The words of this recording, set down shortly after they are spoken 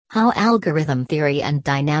How algorithm theory and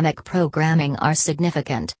dynamic programming are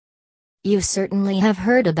significant. You certainly have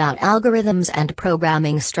heard about algorithms and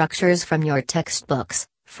programming structures from your textbooks,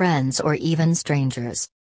 friends, or even strangers.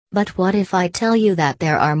 But what if I tell you that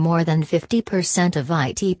there are more than 50% of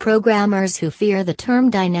IT programmers who fear the term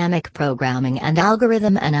dynamic programming and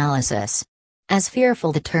algorithm analysis? As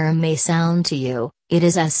fearful the term may sound to you, it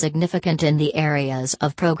is as significant in the areas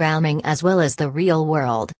of programming as well as the real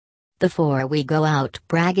world. Before we go out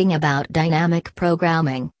bragging about dynamic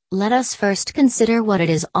programming, let us first consider what it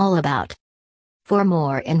is all about. For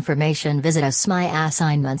more information, visit us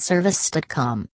myassignmentservice.com.